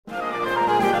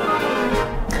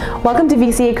Welcome to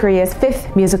VCA Korea's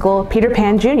 5th musical, Peter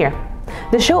Pan Jr.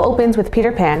 The show opens with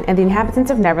Peter Pan and the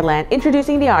inhabitants of Neverland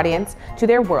introducing the audience to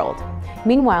their world.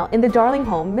 Meanwhile, in the Darling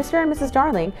home, Mr. and Mrs.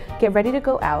 Darling get ready to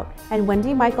go out, and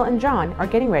Wendy, Michael, and John are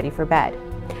getting ready for bed.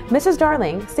 Mrs.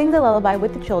 Darling sings a lullaby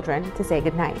with the children to say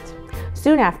goodnight.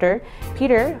 Soon after,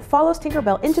 Peter follows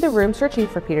Tinkerbell into the room searching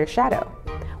for Peter's shadow.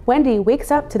 Wendy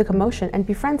wakes up to the commotion and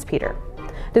befriends Peter.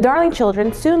 The Darling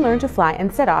children soon learn to fly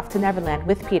and set off to Neverland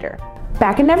with Peter.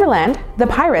 Back in Neverland, the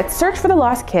pirates search for the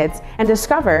lost kids and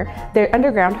discover their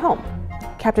underground home.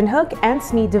 Captain Hook and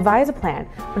Smee devise a plan,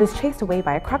 but is chased away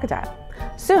by a crocodile.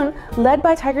 Soon, led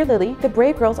by Tiger Lily, the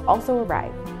brave girls also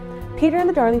arrive. Peter and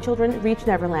the Darling children reach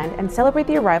Neverland and celebrate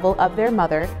the arrival of their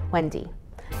mother, Wendy.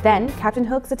 Then, Captain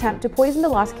Hook's attempt to poison the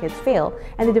lost kids fail,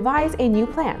 and they devise a new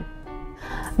plan.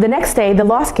 The next day, the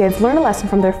lost kids learn a lesson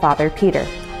from their father, Peter.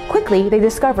 Quickly, they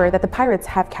discover that the pirates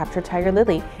have captured Tiger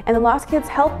Lily, and the lost kids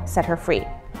help set her free.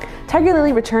 Tiger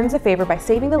Lily returns the favor by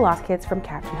saving the lost kids from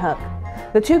Captain Hook.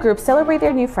 The two groups celebrate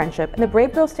their new friendship, and the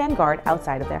brave girls stand guard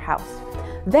outside of their house.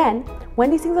 Then,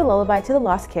 Wendy sings a lullaby to the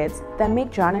lost kids that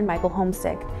make John and Michael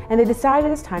homesick, and they decide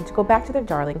it is time to go back to their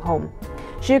Darling home.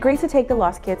 She agrees to take the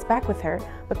lost kids back with her,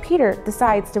 but Peter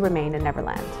decides to remain in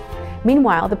Neverland.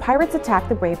 Meanwhile, the pirates attack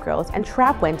the brave girls and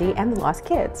trap Wendy and the lost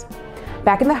kids.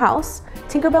 Back in the house,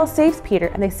 Tinkerbell saves Peter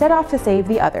and they set off to save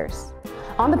the others.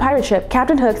 On the pirate ship,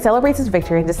 Captain Hook celebrates his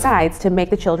victory and decides to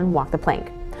make the children walk the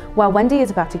plank. While Wendy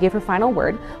is about to give her final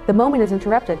word, the moment is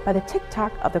interrupted by the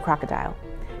tick-tock of the crocodile.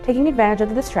 Taking advantage of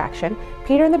the distraction,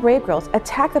 Peter and the brave girls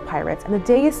attack the pirates and the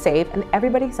day is saved and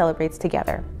everybody celebrates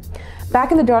together.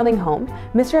 Back in the Darling home,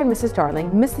 Mr. and Mrs.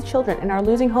 Darling miss the children and are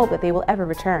losing hope that they will ever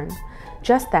return.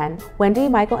 Just then, Wendy,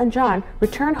 Michael, and John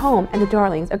return home and the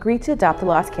Darlings agree to adopt the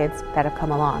lost kids that have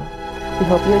come along. We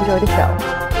hope you enjoy the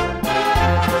show.